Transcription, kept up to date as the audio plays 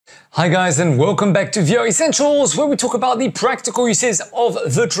Hi guys, and welcome back to VR Essentials, where we talk about the practical uses of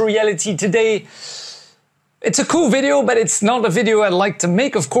virtual reality today. It's a cool video, but it's not a video I'd like to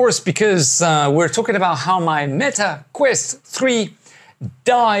make, of course, because we're talking about how my Meta Quest 3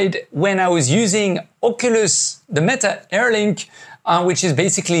 died when I was using Oculus, the Meta Airlink, which is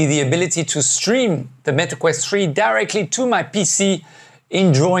basically the ability to stream the Meta Quest 3 directly to my PC,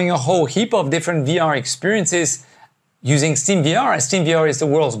 enjoying a whole heap of different VR experiences using Steamvr. Steamvr is the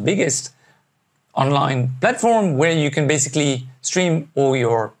world's biggest online platform where you can basically stream all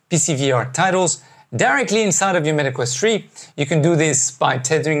your PC VR titles directly inside of your Meta Quest 3. You can do this by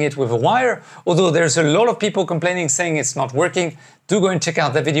tethering it with a wire, although there's a lot of people complaining saying it's not working. Do go and check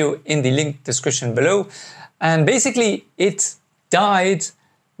out that video in the link description below. And basically it died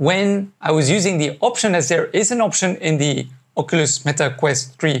when I was using the option, as there is an option in the Oculus Meta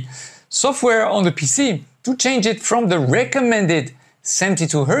Quest 3 software on the PC, to change it from the recommended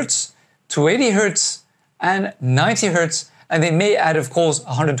 72 Hz to 80 Hz and 90 Hz. And they may add, of course,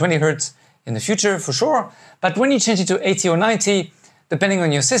 120 Hz in the future for sure. But when you change it to 80 or 90, depending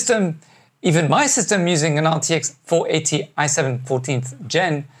on your system, even my system using an RTX 480 i7 14th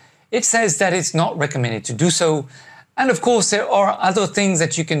gen, it says that it's not recommended to do so. And of course, there are other things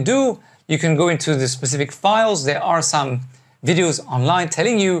that you can do. You can go into the specific files. There are some videos online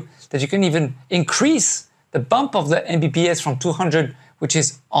telling you that you can even increase the bump of the MBPS from 200, which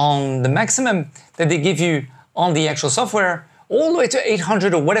is on the maximum that they give you on the actual software, all the way to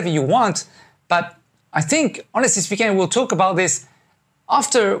 800 or whatever you want. But I think, honestly speaking, we'll talk about this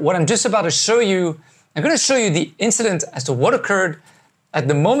after what I'm just about to show you. I'm going to show you the incident as to what occurred at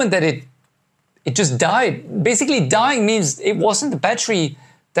the moment that it just died. Basically, dying means it wasn't the battery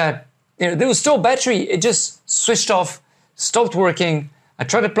that, there was still battery, it just switched off, stopped working. I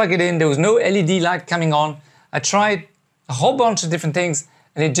tried to plug it in, there was no LED light coming on. I tried a whole bunch of different things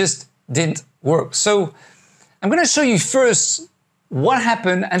and it just didn't work. So I'm going to show you first what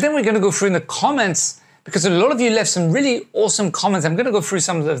happened, and then we're going to go through in the comments, because a lot of you left some really awesome comments. I'm going to go through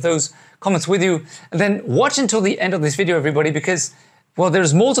some of those comments with you, and then watch until the end of this video, everybody, because, well,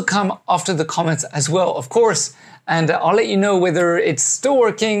 there's more to come after the comments as well, of course. And I'll let you know whether it's still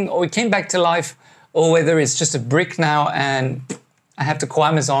working or it came back to life, or whether it's just a brick now and I have to call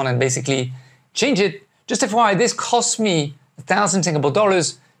Amazon and basically change it. Just FYI, this cost me 1,000 Singapore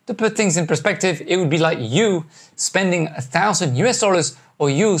dollars. To put things in perspective, it would be like you spending 1,000 US dollars or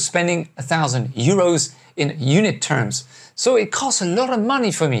you spending 1,000 euros in unit terms. So it costs a lot of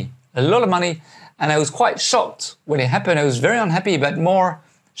money for me, a lot of money. And I was quite shocked when it happened. I was very unhappy, but more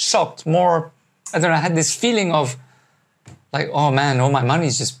shocked, more, I don't know, I had this feeling of like, oh man, all my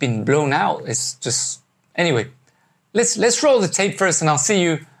money's just been blown out. It's just, anyway. Let's roll the tape first and I'll see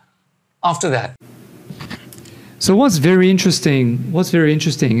you after that. So what's very interesting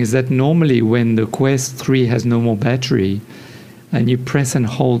is that normally when the Quest 3 has no more battery and you press and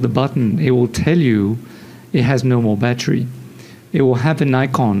hold the button, it will tell you it has no more battery. It will have an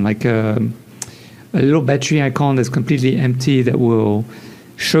icon, like a little battery icon that's completely empty, that will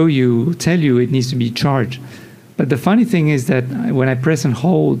tell you it needs to be charged. But the funny thing is that when I press and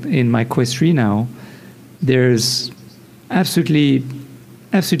hold in my Quest 3 now, there's absolutely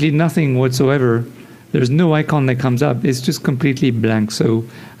nothing whatsoever. There's no icon that comes up. It's just completely blank. So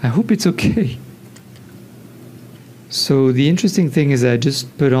I hope it's okay. So the interesting thing is I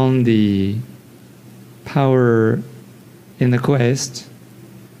just put on the power in the Quest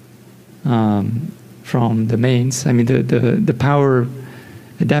from the mains. I mean the power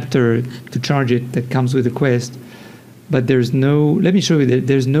adapter to charge it that comes with the Quest. But there's no, let me show you that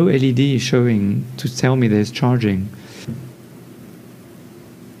there's no LED showing to tell me there's charging.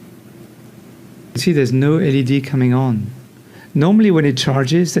 See, there's no LED coming on. Normally when it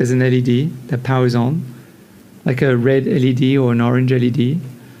charges, there's an LED that powers on, like a red LED or an orange LED,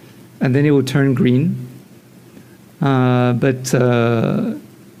 and then it will turn green. Yeah,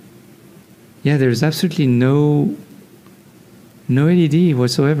 there's absolutely no LED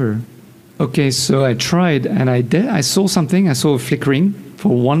whatsoever. Okay, so I tried and I saw something. I saw a flickering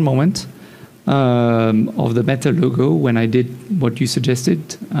for one moment of the Meta logo when I did what you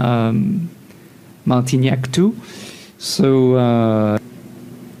suggested, Martignac 2.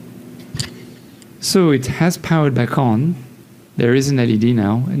 So it has powered back on. There is an LED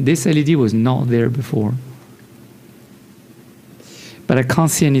now, and this LED was not there before. But I can't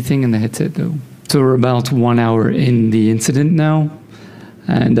see anything in the headset though. So we're about 1 hour in the incident now.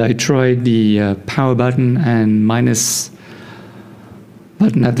 And I tried the power button and minus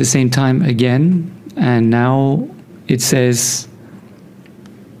button at the same time again. And now it says,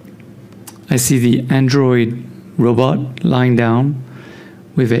 I see the Android robot lying down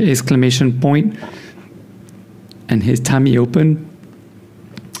with an exclamation point and his tummy open,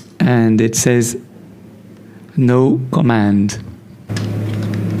 and it says no command.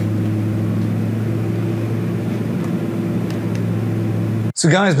 So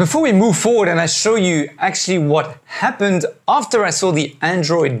guys, before we move forward and I show you actually what happened after I saw the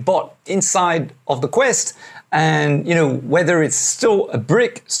Android bot inside of the Quest, and you know, whether it's still a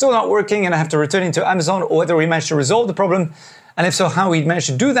brick, still not working and I have to return it to Amazon, or whether we managed to resolve the problem, and if so, how we managed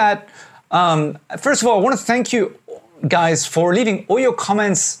to do that. First of all, I want to thank you guys for leaving all your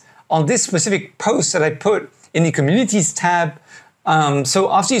comments on this specific post that I put in the communities tab.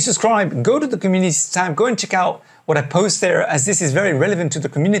 So after you subscribe, go to the communities tab, go and check out what I post there, as this is very relevant to the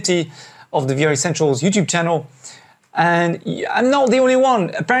community of the VR Essentials YouTube channel. And I'm not the only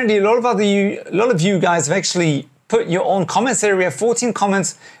one. Apparently a lot of you guys have actually put your own comments there. We have 14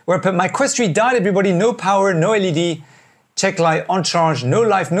 comments where I put my Quest 3 died, everybody, no power, no LED, check light, on charge, no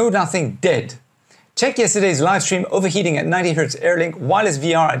life, no nothing, dead. Check yesterday's live stream, overheating at 90 Hz Airlink, wireless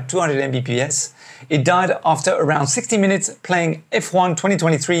VR at 200 MBPS. It died after around 60 minutes playing F1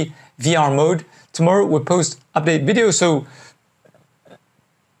 2023 VR mode. Tomorrow we'll post update video, so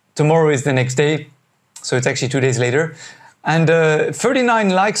tomorrow is the next day, so it's actually 2 days later. And 39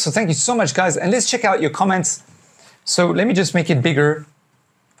 likes, so thank you so much guys, and let's check out your comments. So let me just make it bigger.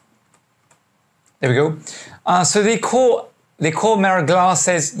 There we go. So they call Maraglas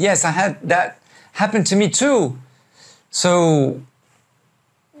says, yes, I had that happen to me too. So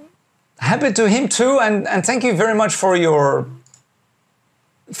happened to him too, and thank you very much for your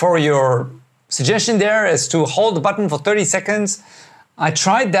suggestion there as to hold the button for 30 seconds. I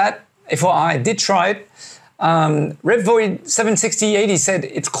tried that. I did try it. RevVoid76080 said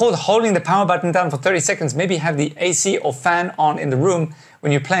it's called holding the power button down for 30 seconds. Maybe have the AC or fan on in the room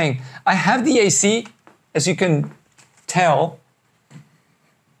when you're playing. I have the AC, as you can tell.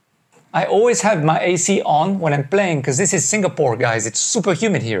 I always have my AC on when I'm playing, because this is Singapore, guys. It's super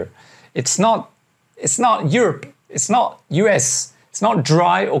humid here. It's not Europe. It's not US. It's not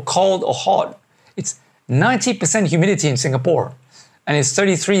dry or cold or hot. It's 90% humidity in Singapore. And it's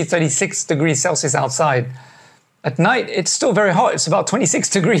 33, 36 degrees Celsius outside. At night, it's still very hot. It's about 26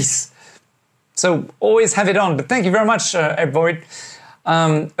 degrees. So always have it on. But thank you very much, Airvoid.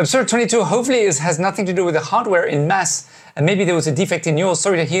 Observe22, hopefully it has nothing to do with the hardware in mass. And maybe there was a defect in yours.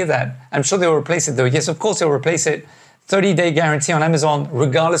 Sorry to hear that. I'm sure they'll replace it though. Yes, of course they'll replace it. 30-day guarantee on Amazon,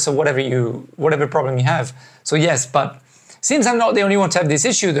 regardless of whatever problem you have. So yes, but seems I'm not the only one to have this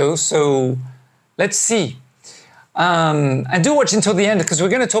issue though. So let's see. And do watch until the end, because we're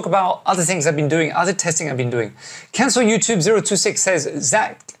going to talk about other things I've been doing, other testing I've been doing. Cancel YouTube 026 says,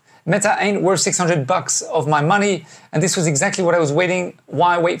 Zach, Meta ain't worth $600 of my money. And this was exactly what I was waiting.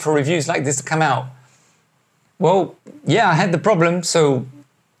 Why wait for reviews like this to come out? Well, yeah, I had the problem. So,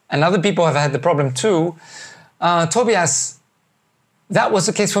 and other people have had the problem too. Tobias, that was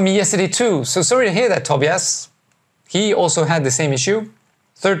the case for me yesterday too. So sorry to hear that, Tobias. He also had the same issue.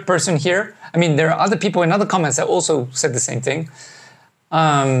 Third person here. I mean, there are other people in other comments that also said the same thing.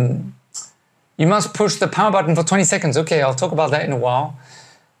 You must push the power button for 20 seconds. Okay, I'll talk about that in a while.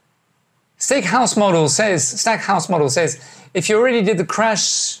 Stackhouse Model says, if you already did the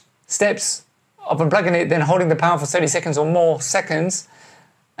crash steps of unplugging it, then holding the power for 30 seconds or more seconds,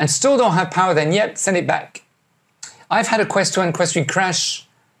 and still don't have power, then yep, send it back. I've had a Quest 2 and Quest 3 crash,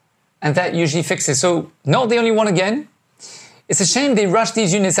 and that usually fixes. So not the only one again. It's a shame they rushed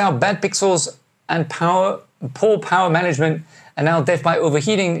these units out, bad pixels and poor power management, and now death by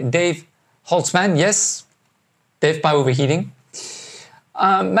overheating. Dave Holtzman, yes, death by overheating.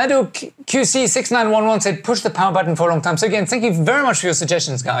 Mado QC6911 said push the power button for a long time. So again, thank you very much for your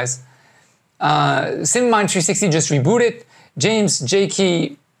suggestions, guys. SimMind360 just reboot it. James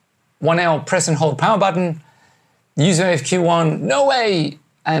JK1L press and hold power button. User FQ1, no way.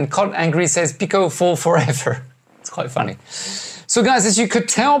 And Cod Angry says Pico full forever. It's quite funny. So guys, as you could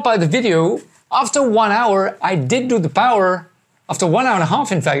tell by the video, after 1 hour, I did do the power. After 1 hour and a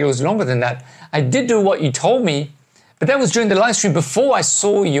half, in fact, it was longer than that. I did do what you told me, but that was during the live stream before I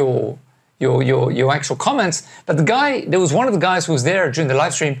saw your actual comments. But there was one of the guys who was there during the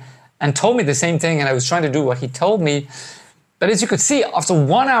live stream and told me the same thing, and I was trying to do what he told me. But as you could see, after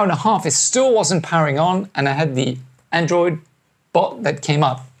 1 hour and a half, it still wasn't powering on, and I had the Android bot that came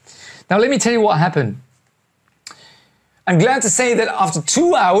up. Now let me tell you what happened. I'm glad to say that after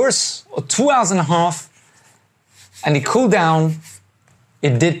 2 hours, or 2 hours and a half, and it cooled down,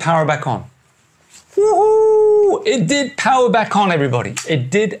 it did power back on. Woohoo! It did power back on, everybody.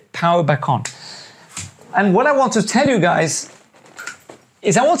 It did power back on. And what I want to tell you guys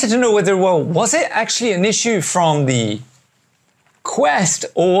is I wanted to know whether, well, was it actually an issue from the Quest,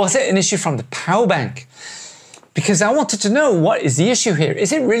 or was it an issue from the power bank? Because I wanted to know, what is the issue here?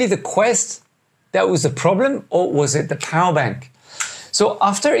 Is it really the Quest that was the problem, or was it the power bank? So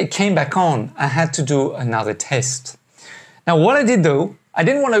after it came back on, I had to do another test. Now what I did though, I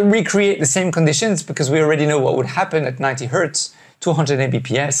didn't want to recreate the same conditions because we already know what would happen at 90 Hertz, 200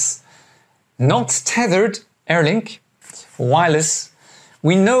 Mbps, not tethered, Airlink, wireless.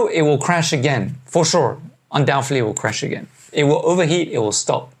 We know it will crash again, for sure. Undoubtedly it will crash again. It will overheat, it will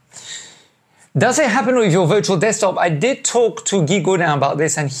stop. Does it happen with your virtual desktop? I did talk to Guy Gaudin about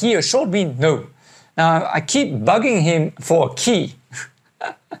this and he assured me no. Now I keep bugging him for a key.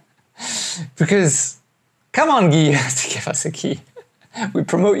 Because, come on Guy, you have to give us a key. We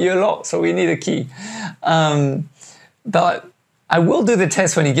promote you a lot, so we need a key. But I will do the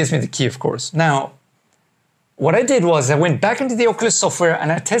test when he gives me the key, of course. Now, what I did was I went back into the Oculus software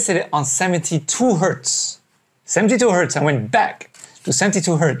and I tested it on 72 Hertz. 72 Hertz, I went back to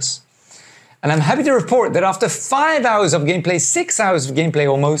 72 Hertz. And I'm happy to report that after 5 hours of gameplay, 6 hours of gameplay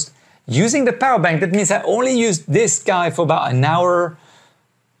almost, using the power bank, that means I only used this guy for about an hour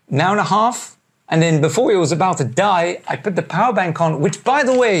and a half. And then before it was about to die, I put the power bank on, which by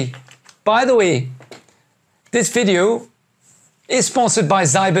the way, this video is sponsored by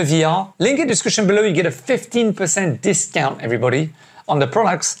Zyber VR. Link in the description below, you get a 15% discount, everybody, on the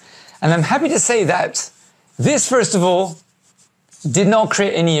products. And I'm happy to say that this, first of all, did not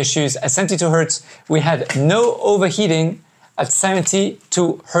create any issues. At 72 Hertz, we had no overheating at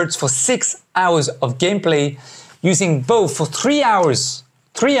 72 Hertz for 6 hours of gameplay, using both for 3 hours.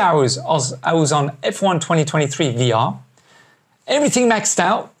 3 hours, I was on F1 2023 VR. Everything maxed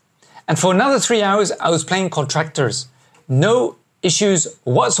out. And for another 3 hours, I was playing Contractors. No issues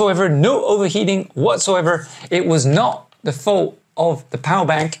whatsoever, no overheating whatsoever. It was not the fault of the power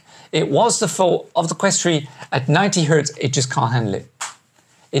bank. It was the fault of the Quest 3 at 90 Hertz. It just can't handle it.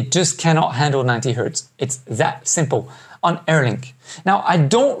 It just cannot handle 90 Hertz. It's that simple on Airlink. Now, I really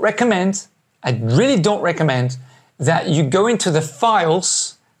don't recommend that you go into the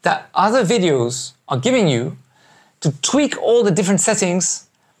files that other videos are giving you to tweak all the different settings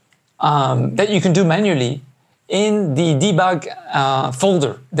that you can do manually in the debug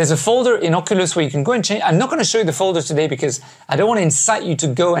folder. There's a folder in Oculus where you can go and change. I'm not going to show you the folder today because I don't want to incite you to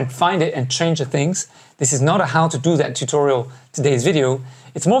go and find it and change the things. This is not a how to do that tutorial, today's video.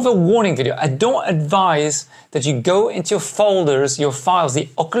 It's more of a warning video. I don't advise that you go into your folders, your files, the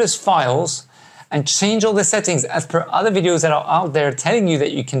Oculus files, and change all the settings as per other videos that are out there telling you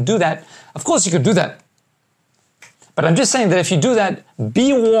that you can do that. Of course you could do that. But I'm just saying that if you do that,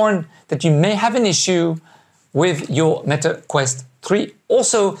 be warned that you may have an issue with your Meta Quest 3.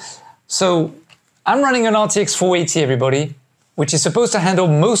 Also, so I'm running an RTX 480, everybody, which is supposed to handle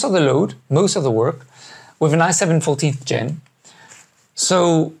most of the load, most of the work, with an i7 14th gen.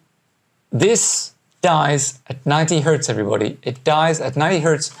 So this dies at 90 Hertz, everybody. It dies at 90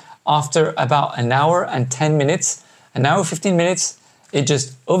 Hertz after about an hour and 10 minutes, an hour 15 minutes. It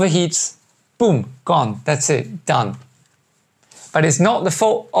just overheats, boom, gone. That's it, done. But it's not the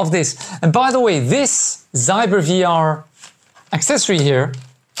fault of this. And by the way, this Zyber VR accessory here,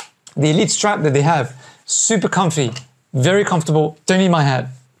 the Elite strap that they have, super comfy, very comfortable. Don't need my hat.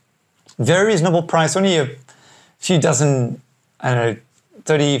 Very reasonable price, only a few dozen, I don't know,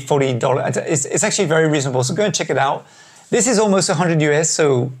 $30, $40. It's actually very reasonable, so go and check it out. This is almost 100 US,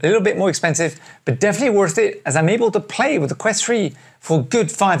 so a little bit more expensive, but definitely worth it, as I'm able to play with the Quest 3 for a good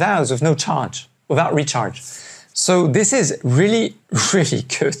 5 hours with no charge, without recharge. So this is really, really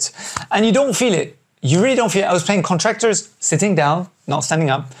good. And you don't feel it. You really don't feel it. I was playing Contractors sitting down, not standing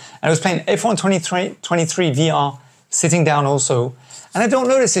up. And I was playing F1 23 VR sitting down also. And I don't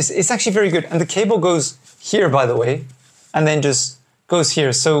notice this. It's actually very good. And the cable goes here, by the way, and then just goes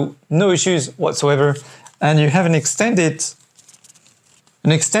here. So no issues whatsoever. And you have an extended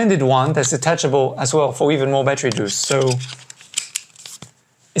one that's detachable as well for even more battery juice. So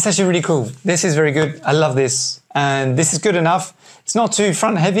it's actually really cool. This is very good. I love this. And this is good enough. It's not too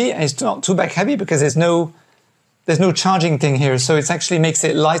front heavy and it's not too back heavy because there's no charging thing here. So it actually makes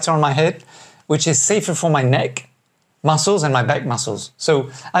it lighter on my head, which is safer for my neck muscles and my back muscles. So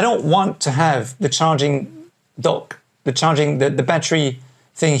I don't want to have the charging dock, the battery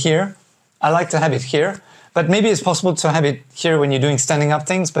thing here. I like to have it here, but maybe it's possible to have it here when you're doing standing up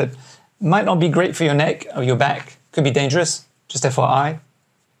things, but might not be great for your neck or your back. Could be dangerous, just FYI.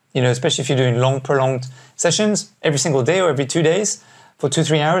 You know, especially if you're doing long, prolonged sessions every single day or every 2 days for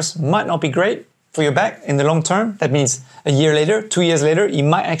 2-3 hours, might not be great for your back in the long term. That means a year later, 2 years later, you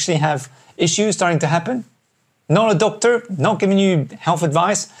might actually have issues starting to happen. not a doctor, not giving you health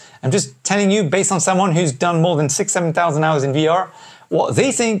advice. I'm just telling you, based on someone who's done more than 7,000 hours in VR, what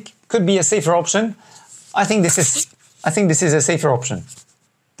they think could be a safer option. I think this is a safer option.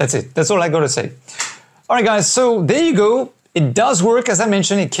 That's it. That's all I got to say. All right, guys. So there you go. It does work, as I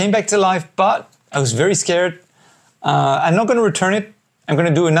mentioned. It came back to life, but I was very scared. I'm not going to return it. I'm going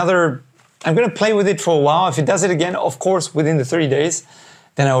to do another. I'm going to play with it for a while. If it does it again, of course, within the 30 days,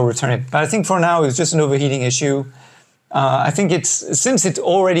 then I will return it. But I think for now, it's just an overheating issue. I think since it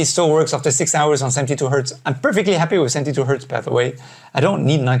already still works after 6 hours on 72 Hertz, I'm perfectly happy with 72 Hertz, by the way. I don't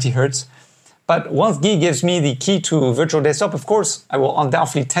need 90 Hertz. But once Guy gives me the key to virtual desktop, of course, I will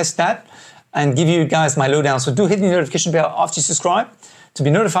undoubtedly test that and give you guys my lowdown. So do hit the notification bell after you subscribe to be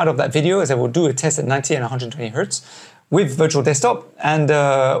notified of that video, as I will do a test at 90 and 120 Hertz with virtual desktop. And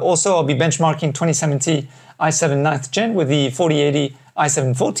also I'll be benchmarking 2070 i7 9th gen with the 4080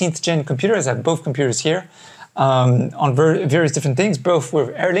 i7 14th gen computer, as I have both computers here, on various different things, both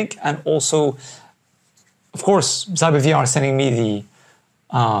with Airlink and also, of course, CyberVR sending me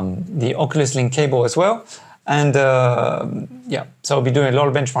the Oculus Link cable as well. And yeah, so I'll be doing a lot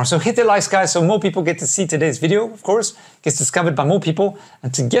of benchmarks. So hit the likes, guys, so more people get to see today's video, of course, gets discovered by more people,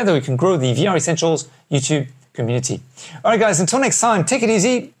 and together we can grow the VR Essentials YouTube community. All right, guys, until next time, take it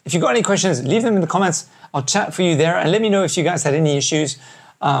easy. If you've got any questions, leave them in the comments. I'll chat for you there, and let me know if you guys had any issues.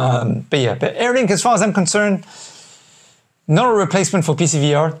 But Airlink, as far as I'm concerned, not a replacement for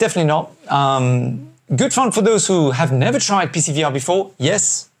PCVR, definitely not. Good fun for those who have never tried PCVR before.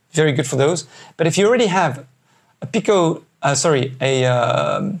 Yes, very good for those. But if you already have a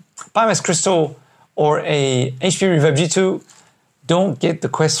Biomass Crystal or a HP Reverb G2, don't get the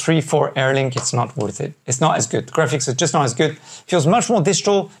Quest 3 for Airlink. It's not worth it. It's not as good. The graphics are just not as good. Feels much more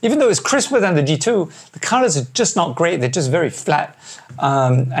digital. Even though it's crisper than the G2, the colors are just not great. They're just very flat.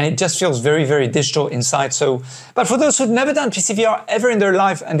 And it just feels very, very digital inside. So, but for those who've never done PCVR ever in their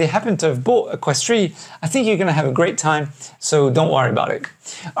life and they happen to have bought a Quest 3, I think you're going to have a great time. So don't worry about it.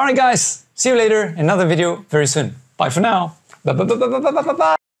 All right, guys. See you later. Another video very soon. Bye for now. Bye, bye, bye, bye, bye, bye,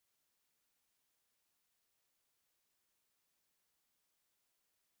 bye.